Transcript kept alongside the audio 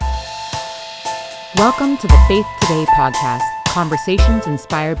Welcome to the Faith Today podcast, conversations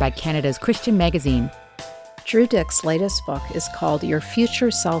inspired by Canada's Christian magazine. Drew Dyck's latest book is called Your Future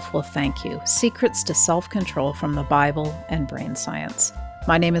Self Will Thank You, Secrets to Self-Control from the Bible and Brain Science.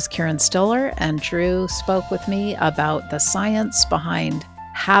 My name is Karen Stiller, and Drew spoke with me about the science behind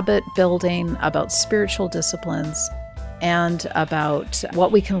habit building, about spiritual disciplines, and about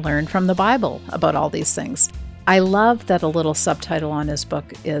what we can learn from the Bible about all these things. I love that a little subtitle on his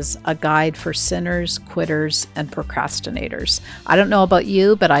book is A Guide for Sinners, Quitters, and Procrastinators. I don't know about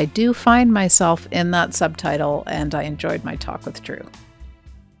you, but I do find myself in that subtitle, and I enjoyed my talk with Drew.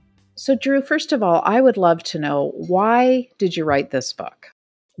 So, Drew, first of all, I would love to know, why did you write this book?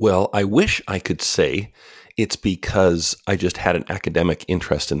 Well, I wish I could say it's because I just had an academic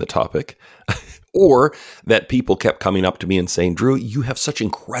interest in the topic, or that people kept coming up to me and saying, Drew, you have such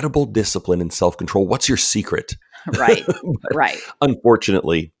incredible discipline and self-control. What's your secret? Right, right.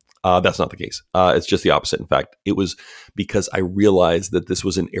 Unfortunately, that's not the case. It's just the opposite. In fact, it was because I realized that this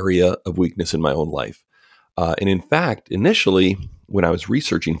was an area of weakness in my own life. And in fact, initially, when I was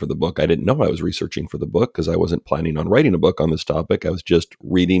researching for the book, I didn't know I was researching for the book because I wasn't planning on writing a book on this topic. I was just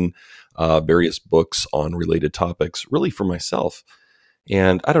reading various books on related topics, really for myself.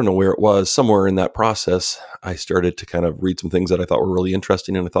 And I don't know where it was, somewhere in that process, I started to kind of read some things that I thought were really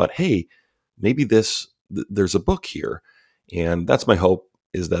interesting. And I thought, hey, maybe there's a book here. And that's my hope,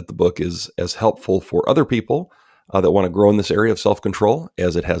 is that the book is as helpful for other people that want to grow in this area of self-control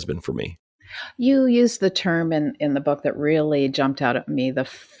as it has been for me. You used the term in the book that really jumped out at me, the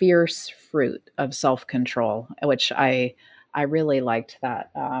fierce fruit of self-control, which I really liked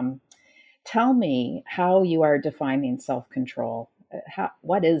that. Tell me how you are defining self-control.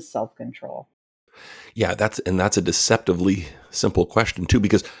 What is self-control? Yeah, that's a deceptively simple question too,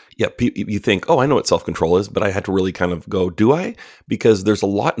 because you think, oh, I know what self-control is, but I had to really kind of go, do I? Because there's a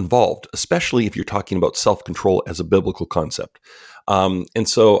lot involved, especially if you're talking about self-control as a biblical concept. And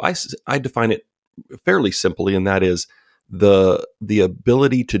so I define it fairly simply, and that is the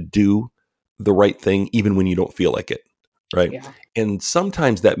ability to do the right thing even when you don't feel like it, right? Yeah. And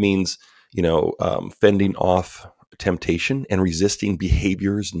sometimes that means, fending off temptation and resisting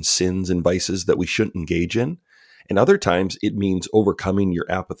behaviors and sins and vices that we shouldn't engage in. And other times it means overcoming your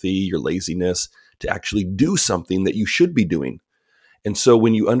apathy, your laziness to actually do something that you should be doing. And so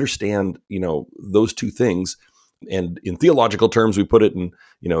when you understand, those two things, and in theological terms, we put it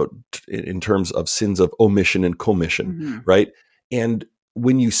in terms of sins of omission and commission, right? And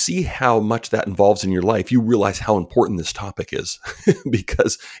when you see how much that involves in your life, you realize how important this topic is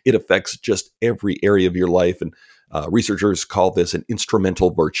because it affects just every area of your life. And researchers call this an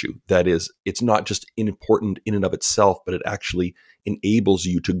instrumental virtue. That is, it's not just important in and of itself, but it actually enables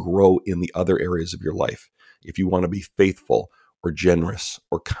you to grow in the other areas of your life. If you want to be faithful or generous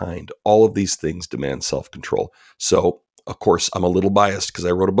or kind, all of these things demand self-control. So, of course, I'm a little biased because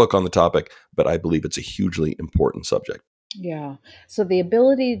I wrote a book on the topic, but I believe it's a hugely important subject. Yeah. So the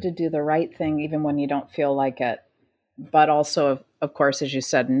ability to do the right thing even when you don't feel like it, but also, of course, as you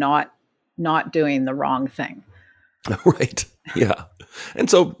said, not doing the wrong thing. Right. Yeah. And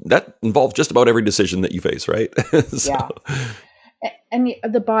so that involves just about every decision that you face, right? Yeah. And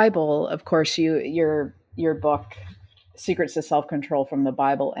the Bible, of course, your book, Secrets to Self-Control from the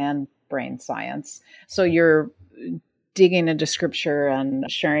Bible and Brain Science. So you're digging into scripture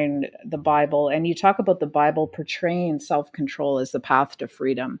and sharing the Bible, and you talk about the Bible portraying self-control as the path to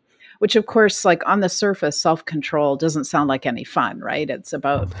freedom, which of course, like on the surface, self-control doesn't sound like any fun, right? It's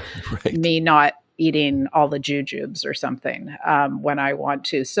about me not eating all the jujubes or something when I want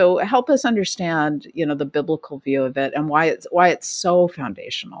to. So help us understand, the biblical view of it and why it's so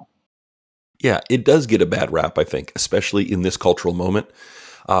foundational. Yeah, it does get a bad rap, I think, especially in this cultural moment.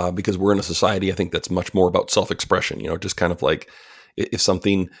 Because we're in a society, I think, that's much more about self-expression, just kind of like if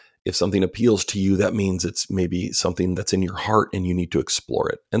something appeals to you, that means it's maybe something that's in your heart and you need to explore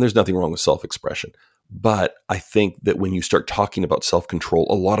it. And there's nothing wrong with self-expression. But I think that when you start talking about self-control,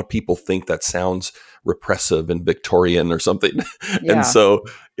 a lot of people think that sounds repressive and Victorian or something. Yeah. And so,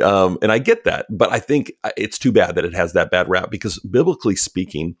 and I get that, but I think it's too bad that it has that bad rap because biblically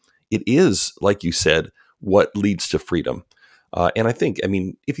speaking, it is, like you said, what leads to freedom. And I think,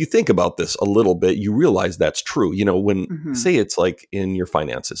 if you think about this a little bit, you realize that's true. When say it's like in your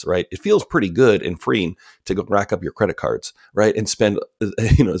finances, right? It feels pretty good and freeing to go rack up your credit cards, right? And spend,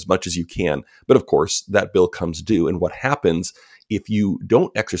 as much as you can. But of course, that bill comes due. And what happens if you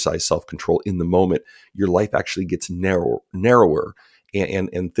don't exercise self-control in the moment, your life actually gets narrower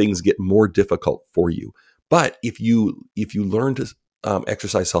and things get more difficult for you. But if you learn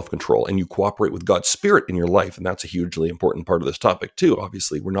exercise self-control and you cooperate with God's Spirit in your life, and that's a hugely important part of this topic too.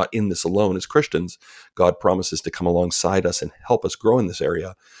 Obviously, we're not in this alone as Christians. God promises to come alongside us and help us grow in this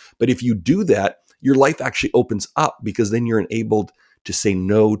area. But if you do that, your life actually opens up, because then you're enabled to say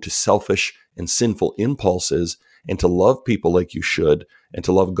no to selfish and sinful impulses and to love people like you should and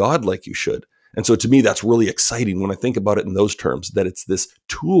to love God like you should. And so to me, that's really exciting when I think about it in those terms, that it's this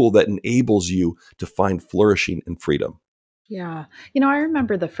tool that enables you to find flourishing and freedom. Yeah. I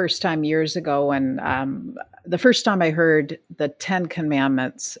remember the first time years ago when the first time I heard the 10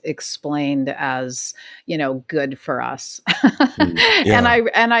 Commandments explained as, good for us.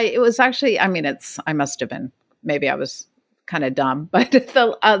 Yeah. It was actually, I must have been, maybe I was kind of dumb, but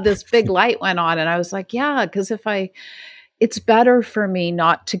this big light went on and I was like, yeah, because it's better for me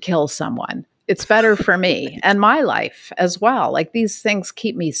not to kill someone. It's better for me and my life as well. Like, these things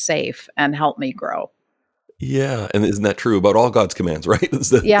keep me safe and help me grow. Yeah. And isn't that true about all God's commands, right? It's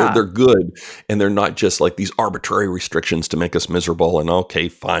that Yeah. they're good, and they're not just like these arbitrary restrictions to make us miserable and okay,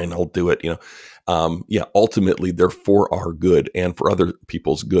 fine, I'll do it. Ultimately they're for our good and for other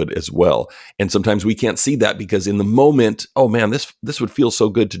people's good as well. And sometimes we can't see that because in the moment, oh man, this would feel so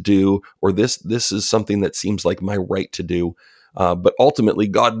good to do, or this is something that seems like my right to do. But ultimately,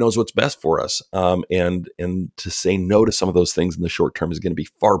 God knows what's best for us. And to say no to some of those things in the short term is going to be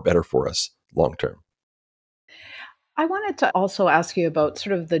far better for us long term. I wanted to also ask you about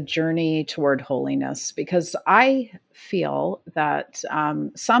sort of the journey toward holiness, because I feel that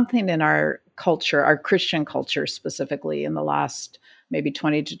something in our culture, our Christian culture specifically, in the last maybe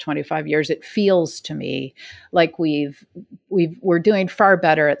 20 to 25 years, it feels to me like we're doing far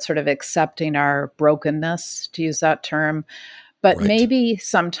better at sort of accepting our brokenness, to use that term, but Right. maybe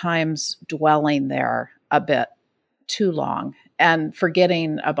sometimes dwelling there a bit too long and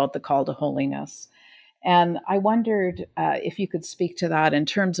forgetting about the call to holiness. And I wondered if you could speak to that in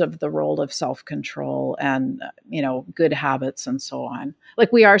terms of the role of self-control and, good habits and so on.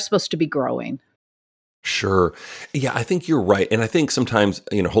 Like, we are supposed to be growing. Sure. Yeah, I think you're right. And I think sometimes,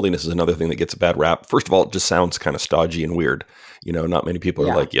 holiness is another thing that gets a bad rap. First of all, it just sounds kind of stodgy and weird. Not many people are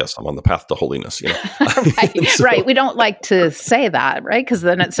Yeah. like, yes, I'm on the path to holiness. Right. So, Right. We don't like to say that, right? Because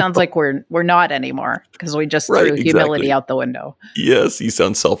then it sounds like we're not anymore, because we just right, threw humility exactly. out the window. Yes, you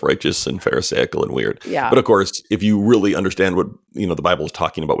sound self-righteous and pharisaical and weird. Yeah. But of course, if you really understand what the Bible is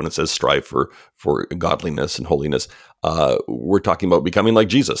talking about when it says strive for godliness and holiness, we're talking about becoming like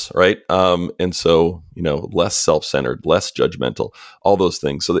Jesus, right? And so less self-centered, less judgmental, all those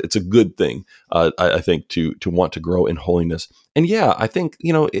things. So it's a good thing, I think, to want to grow in holiness. And yeah, I think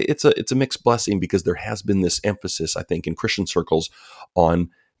it's a mixed blessing, because there has been this emphasis, I think, in Christian circles on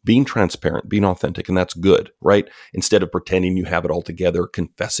being transparent, being authentic, and that's good, right? Instead of pretending you have it all together,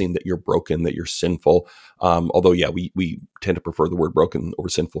 confessing that you're broken, that you're sinful. Although, yeah, we tend to prefer the word broken over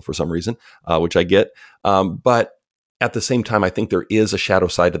sinful for some reason, which I get. But at the same time, I think there is a shadow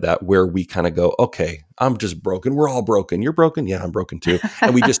side to that where we kind of go, okay, I'm just broken. We're all broken. You're broken. Yeah, I'm broken too.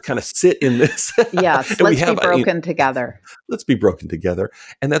 And we just kind of sit in this. Yes. And Let's be broken together. Let's be broken together.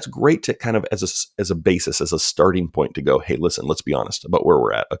 And that's great to kind of as a basis, as a starting point to go, hey, listen, let's be honest about where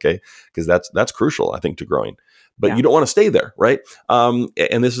we're at. Okay. Because that's crucial, I think, to growing, but Yeah. you don't want to stay there. Right.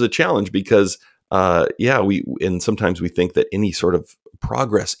 And this is a challenge because, and sometimes we think that any sort of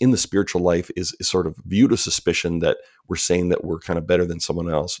progress in the spiritual life is sort of viewed with suspicion, that we're saying that we're kind of better than someone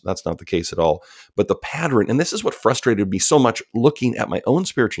else. That's not the case at all. But the pattern, and this is what frustrated me so much looking at my own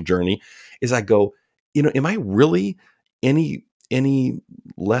spiritual journey, is I go, am I really any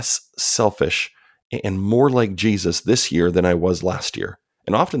less selfish and more like Jesus this year than I was last year?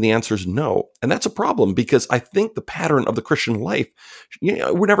 And often the answer is no. And that's a problem, because I think the pattern of the Christian life,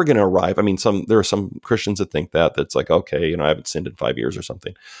 we're never going to arrive. I mean, there are some Christians that think that's like, okay, I haven't sinned in 5 years or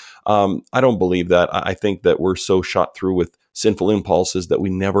something. I don't believe that. I think that we're so shot through with sinful impulses that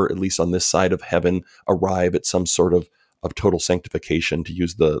we never, at least on this side of heaven, arrive at some sort of total sanctification, to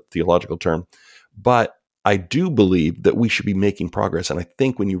use the theological term. But I do believe that we should be making progress. And I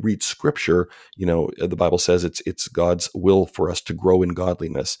think when you read scripture, the Bible says it's God's will for us to grow in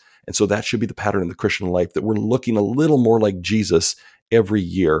godliness. And so that should be the pattern in the Christian life, that we're looking a little more like Jesus every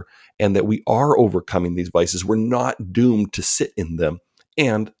year, and that we are overcoming these vices. We're not doomed to sit in them.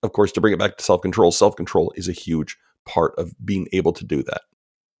 And of course, to bring it back to self-control is a huge part of being able to do that.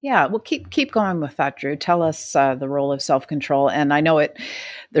 Yeah, well, keep going with that, Drew. Tell us the role of self-control. And I know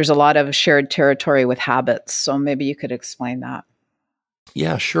there's a lot of shared territory with habits, so maybe you could explain that.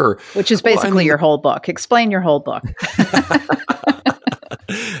 Yeah, sure. Which is basically your whole book. Explain your whole book.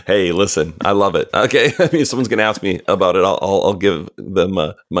 Hey, listen, I love it. Okay. I mean, if someone's going to ask me about it, I'll give them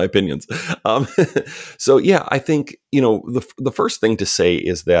my opinions. Um, so yeah, I think, the first thing to say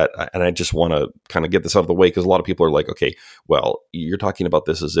is that, and I just want to kind of get this out of the way because a lot of people are like, okay, well, you're talking about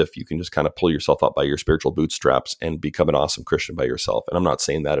this as if you can just kind of pull yourself up by your spiritual bootstraps and become an awesome Christian by yourself. And I'm not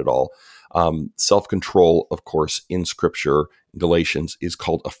saying that at all. Self-control, of course, in Scripture, Galatians, is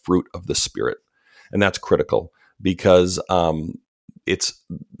called a fruit of the Spirit. And that's critical because it's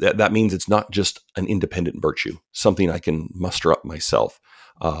that means it's not just an independent virtue, something I can muster up myself.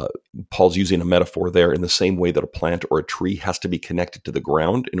 Paul's using a metaphor there in the same way that a plant or a tree has to be connected to the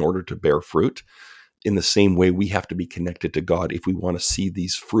ground in order to bear fruit. In the same way, we have to be connected to God if we want to see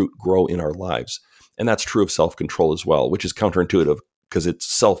these fruit grow in our lives. And that's true of self-control as well, which is counterintuitive because it's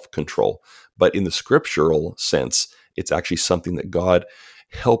self-control. But in the scriptural sense, it's actually something that God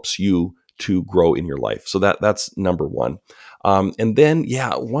helps you to grow in your life. So that's number one. And then,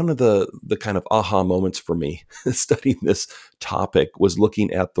 one of the kind of aha moments for me studying this topic was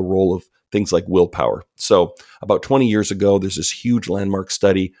looking at the role of things like willpower. So about 20 years ago, there's this huge landmark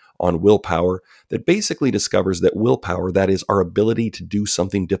study on willpower that basically discovers that willpower, that is our ability to do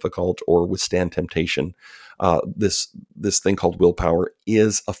something difficult or withstand temptation, this thing called willpower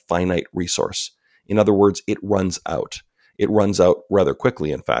is a finite resource. In other words, it runs out. It runs out rather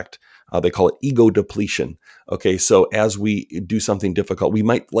quickly, in fact. They call it ego depletion. Okay, so as we do something difficult, we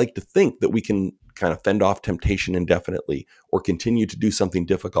might like to think that we can kind of fend off temptation indefinitely or continue to do something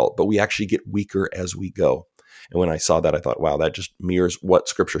difficult, but we actually get weaker as we go. And when I saw that, I thought, wow, that just mirrors what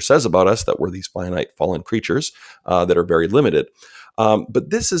Scripture says about us, that we're these finite fallen creatures that are very limited. But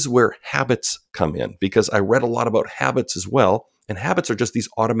this is where habits come in, because I read a lot about habits as well. And habits are just these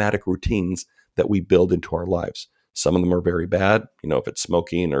automatic routines that we build into our lives. Some of them are very bad, if it's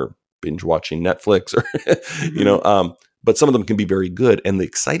smoking or binge watching Netflix or, but some of them can be very good. And the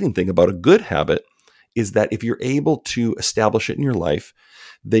exciting thing about a good habit is that if you're able to establish it in your life,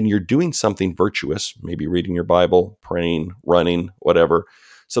 then you're doing something virtuous, maybe reading your Bible, praying, running, whatever,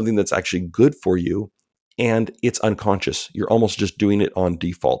 something that's actually good for you. And it's unconscious. You're almost just doing it on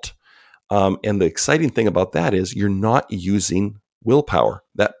default. And the exciting thing about that is you're not using willpower.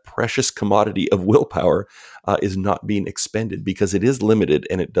 That precious commodity of willpower is not being expended because it is limited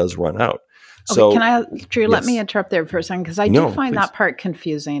and it does run out. Okay, So, can I, Drew, let me yes. interrupt there for a second, because I do No, find please. that part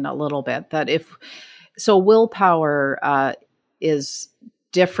confusing a little bit. So willpower is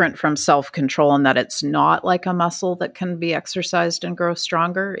different from self-control in that it's not like a muscle that can be exercised and grow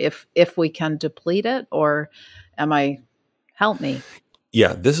stronger if we can deplete it, or help me.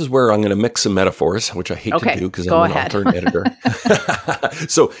 Yeah, this is where I'm going to mix some metaphors, which I hate to do because I'm go an ahead. author and editor.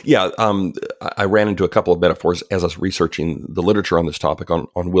 So, I ran into a couple of metaphors as I was researching the literature on this topic on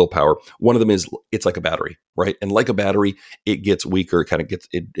willpower. One of them is it's like a battery, right? And like a battery, it gets weaker,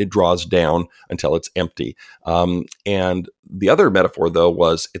 it draws down until it's empty. And the other metaphor, though,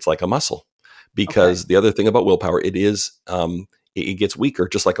 was it's like a muscle, because the other thing about willpower, it is it gets weaker,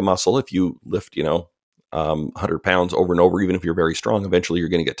 just like a muscle. If you lift, 100 pounds over and over, even if you're very strong, eventually you're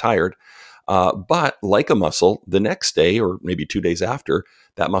going to get tired. But like a muscle, the next day or maybe 2 days after,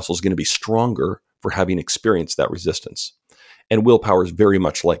 that muscle is going to be stronger for having experienced that resistance. And willpower is very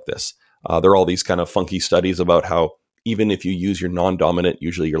much like this. There are all these kind of funky studies about how even if you use your non-dominant,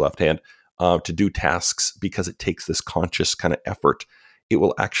 usually your left hand, to do tasks, because it takes this conscious kind of effort, it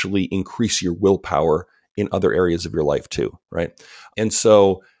will actually increase your willpower in other areas of your life too, right? And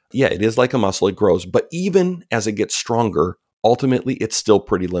so, yeah, it is like a muscle, it grows. But even as it gets stronger, ultimately, it's still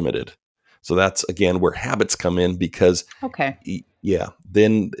pretty limited. So that's, again, where habits come in, because,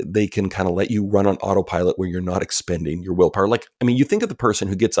 then they can kind of let you run on autopilot where you're not expending your willpower. You think of the person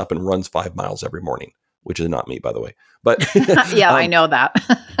who gets up and runs 5 miles every morning, which is not me, by the way. But yeah, I know that.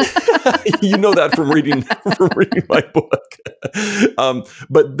 You know that from reading my book.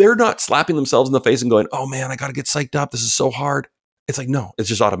 But they're not slapping themselves in the face and going, "Oh man, I got to get psyched up. This is so hard." It's like, no, it's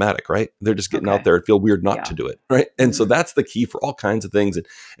just automatic, right? They're just getting out there. It feels weird not to do it, right? And so that's the key for all kinds of things.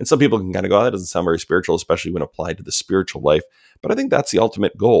 And some people can kind of go, oh, that doesn't sound very spiritual, especially when applied to the spiritual life. But I think that's the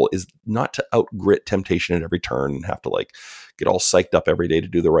ultimate goal, is not to outgrit temptation at every turn and have to get all psyched up every day to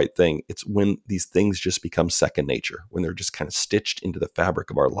do the right thing. It's when these things just become second nature, when they're just kind of stitched into the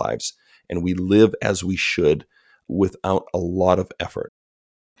fabric of our lives and we live as we should without a lot of effort.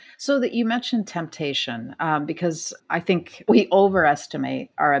 So that you mentioned temptation, because I think we overestimate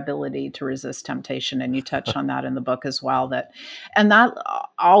our ability to resist temptation, and you touch on that in the book as well. And that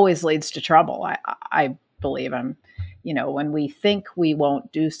always leads to trouble. I believe when we think we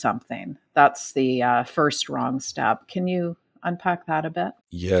won't do something, that's the first wrong step. Can you unpack that a bit?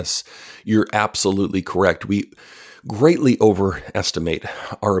 Yes, you're absolutely correct. greatly overestimate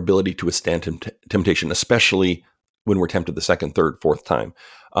our ability to withstand temptation, especially when we're tempted the second, third, fourth time.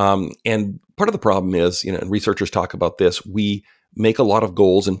 And part of the problem is, and researchers talk about this, we make a lot of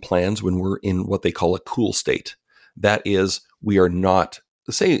goals and plans when we're in what they call a cool state. That is, we are not,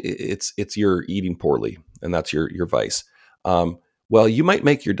 say it's you're eating poorly and that's your vice. Well, you might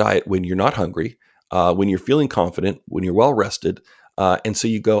make your diet when you're not hungry, when you're feeling confident, when you're well rested. And so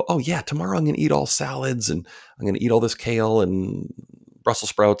you go, oh yeah, tomorrow I'm going to eat all salads and I'm going to eat all this kale and Brussels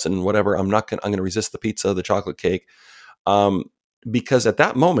sprouts and whatever. I'm going to resist the pizza, the chocolate cake. Because at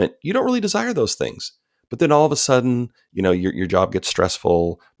that moment, you don't really desire those things. But then all of a sudden, your job gets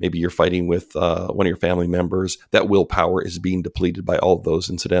stressful. Maybe you're fighting with one of your family members. That willpower is being depleted by all of those,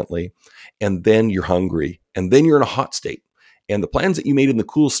 incidentally. And then you're hungry. And then you're in a hot state. And the plans that you made in the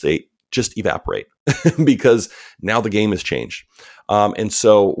cool state just evaporate because now the game has changed. And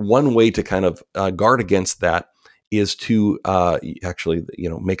so one way to kind of guard against that is to actually,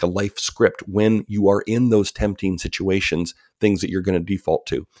 make a life script when you are in those tempting situations, things that you're going to default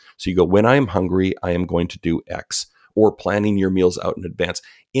to. So you go, when I am hungry, I am going to do X, or planning your meals out in advance.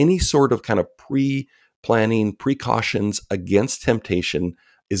 Any sort of kind of pre-planning, precautions against temptation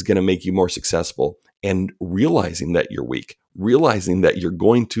is going to make you more successful. And realizing that you're weak, realizing that you're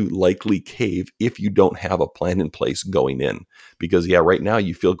going to likely cave if you don't have a plan in place going in. Because right now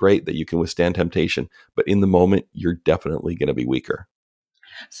you feel great that you can withstand temptation, but in the moment, you're definitely going to be weaker.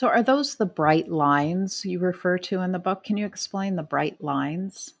 So are those the bright lines you refer to in the book? Can you explain the bright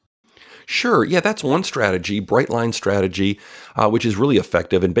lines? Sure. Yeah, that's one strategy, bright line strategy, which is really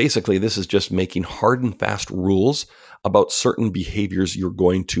effective. And basically, this is just making hard and fast rules about certain behaviors you're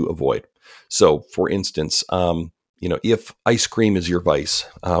going to avoid. So, for instance, if ice cream is your vice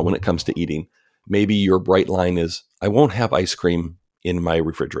when it comes to eating, maybe your bright line is, I won't have ice cream in my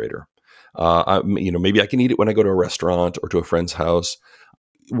refrigerator. Maybe I can eat it when I go to a restaurant or to a friend's house.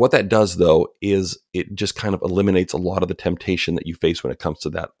 What that does, though, is it just kind of eliminates a lot of the temptation that you face when it comes to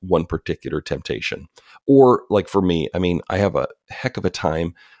that one particular temptation. Or like for me, I have a heck of a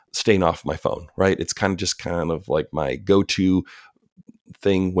time staying off my phone, right? It's kind of like my go-to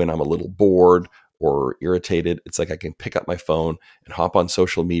thing when I'm a little bored or irritated. It's like I can pick up my phone and hop on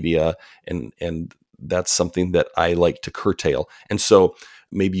social media, and that's something that I like to curtail. And so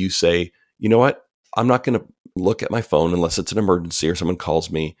maybe you say, you know what? I'm not going to look at my phone unless it's an emergency or someone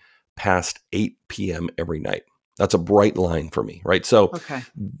calls me past 8 p.m. every night. That's a bright line for me, right? So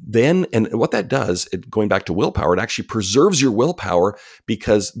then, and what that does, going back to willpower, it actually preserves your willpower,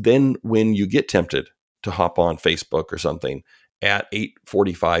 because then when you get tempted to hop on Facebook or something at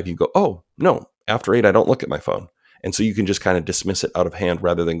 8:45, you go, oh, no, after 8, I don't look at my phone. And so you can just kind of dismiss it out of hand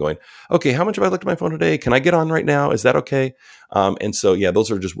rather than going, okay, how much have I looked at my phone today? Can I get on right now? Is that okay? And so, those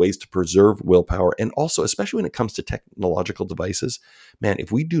are just ways to preserve willpower. And also, especially when it comes to technological devices, man,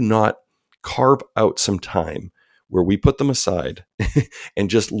 if we do not carve out some time where we put them aside and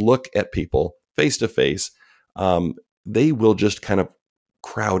just look at people face to face, they will just kind of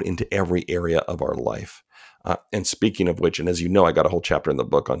crowd into every area of our life. And speaking of which, and as you know, I got a whole chapter in the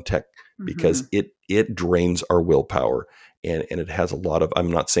book on tech, because it drains our willpower, and it has a lot of, I'm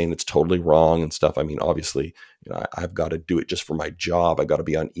not saying it's totally wrong and stuff. Obviously, I've got to do it just for my job. I got to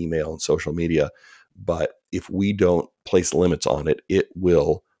be on email and social media. But if we don't place limits on it, it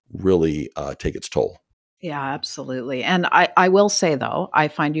will really take its toll. Yeah, absolutely. And I will say, though, I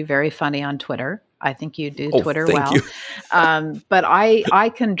find you very funny on Twitter. I think you do Twitter thank well. you. But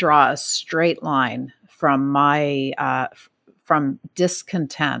I can draw a straight line from from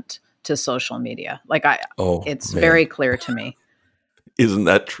discontent to social media. It's Man. very clear to me. Isn't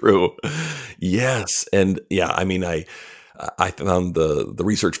that true? Yes. And I found the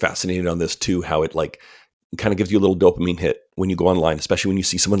research fascinating on this too, how it kind of gives you a little dopamine hit when you go online, especially when you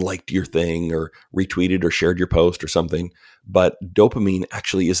see someone liked your thing or retweeted or shared your post or something. But dopamine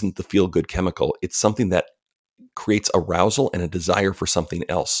actually isn't the feel good chemical. It's something that creates arousal and a desire for something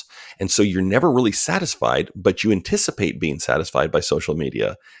else. And so you're never really satisfied, but you anticipate being satisfied by social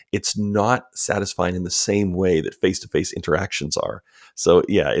media. It's not satisfying in the same way that face-to-face interactions are. So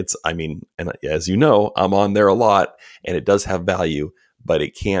and as you know, I'm on there a lot, and it does have value, but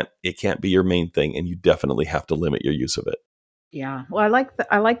it can't be your main thing, and you definitely have to limit your use of it. Yeah. Well,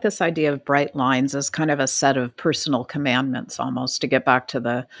 I like this idea of bright lines as kind of a set of personal commandments, almost, to get back to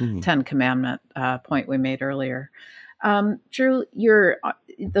the Hmm. 10 commandment point we made earlier. Drew,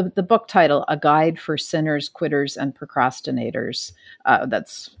 the book title, A Guide for Sinners, Quitters, and Procrastinators.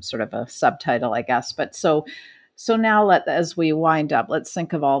 That's sort of a subtitle, I guess. But so now as we wind up, let's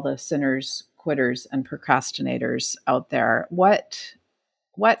think of all the sinners, quitters, and procrastinators out there. What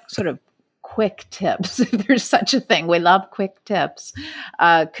sort of quick tips, if there's such a thing. We love quick tips.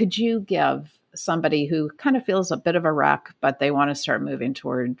 Could you give somebody who kind of feels a bit of a wreck, but they want to start moving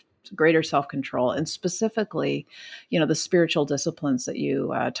toward greater self-control, and specifically, the spiritual disciplines that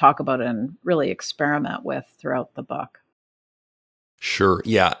you talk about and really experiment with throughout the book? Sure.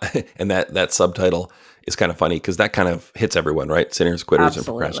 Yeah. And that subtitle is kind of funny because that kind of hits everyone, right? Sinners, quitters,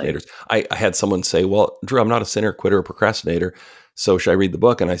 Absolutely. and procrastinators. I had someone say, well, Drew, I'm not a sinner, quitter, or procrastinator. So should I read the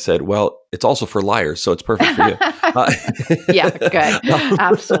book? And I said, well, it's also for liars. So it's perfect for you. Yeah, good.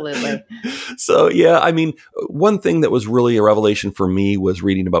 Absolutely. So, yeah, I mean, one thing that was really a revelation for me was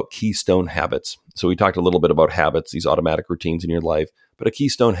reading about keystone habits. So we talked a little bit about habits, these automatic routines in your life, but a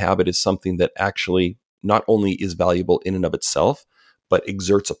keystone habit is something that actually not only is valuable in and of itself, but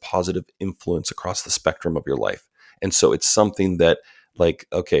exerts a positive influence across the spectrum of your life. And so it's something that, like,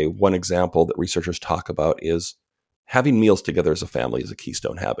 okay, one example that researchers talk about is having meals together as a family is a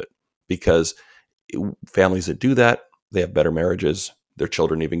keystone habit, because families that do that, they have better marriages, their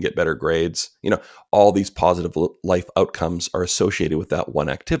children even get better grades. All these positive life outcomes are associated with that one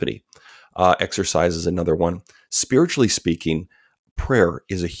activity. Exercise is another one. Spiritually speaking, prayer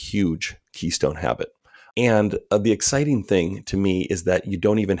is a huge keystone habit. And the exciting thing to me is that you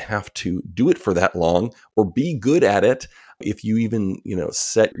don't even have to do it for that long or be good at it. If you even,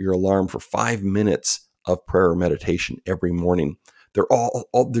 set your alarm for 5 minutes of prayer or meditation every morning,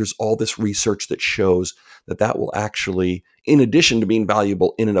 there's all this research that shows that will actually, in addition to being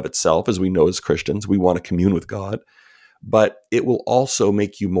valuable in and of itself, as we know as Christians, we want to commune with God, but it will also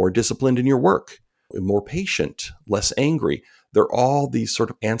make you more disciplined in your work, more patient, less angry. There are all these sort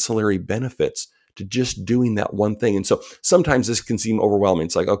of ancillary benefits to just doing that one thing. And so sometimes this can seem overwhelming.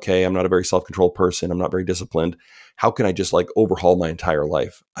 It's like, okay, I'm not a very self-controlled person. I'm not very disciplined. How can I just overhaul my entire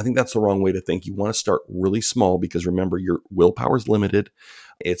life? I think that's the wrong way to think. You want to start really small because remember, your willpower is limited.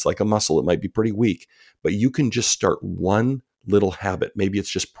 It's like a muscle. It might be pretty weak, but you can just start one little habit. Maybe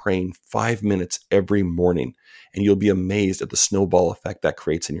it's just praying 5 minutes every morning, and you'll be amazed at the snowball effect that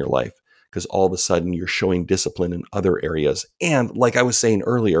creates in your life. Because all of a sudden you're showing discipline in other areas. And like I was saying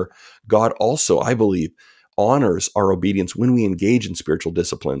earlier, God also, I believe, honors our obedience when we engage in spiritual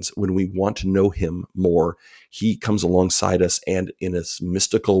disciplines. When we want to know him more, he comes alongside us and in a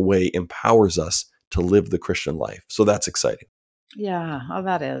mystical way empowers us to live the Christian life. So that's exciting. Yeah,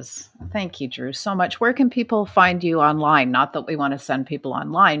 that is. Thank you, Drew, so much. Where can people find you online? Not that we want to send people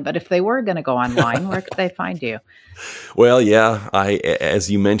online, but if they were going to go online, where could they find you? Well, yeah,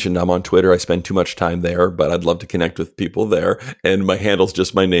 as you mentioned, I'm on Twitter. I spend too much time there, but I'd love to connect with people there. And my handle's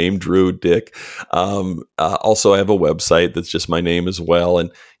just my name, Drew Dyck. Also, I have a website that's just my name as well.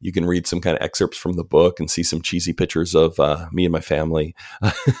 And you can read some kind of excerpts from the book and see some cheesy pictures of me and my family.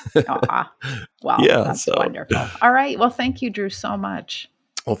 Wow, yeah, that's wonderful. All right. Well, thank you, Drew, so much.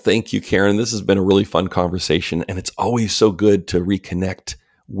 Well, thank you, Karen. This has been a really fun conversation. And it's always so good to reconnect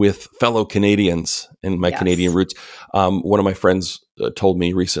with fellow Canadians and my Canadian roots. One of my friends told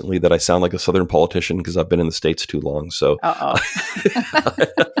me recently that I sound like a Southern politician because I've been in the States too long. So I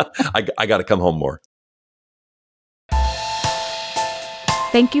got to come home more.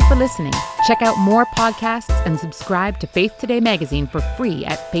 Thank you for listening. Check out more podcasts and subscribe to Faith Today magazine for free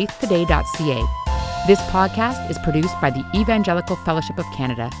at faithtoday.ca. This podcast is produced by the Evangelical Fellowship of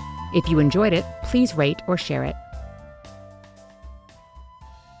Canada. If you enjoyed it, please rate or share it.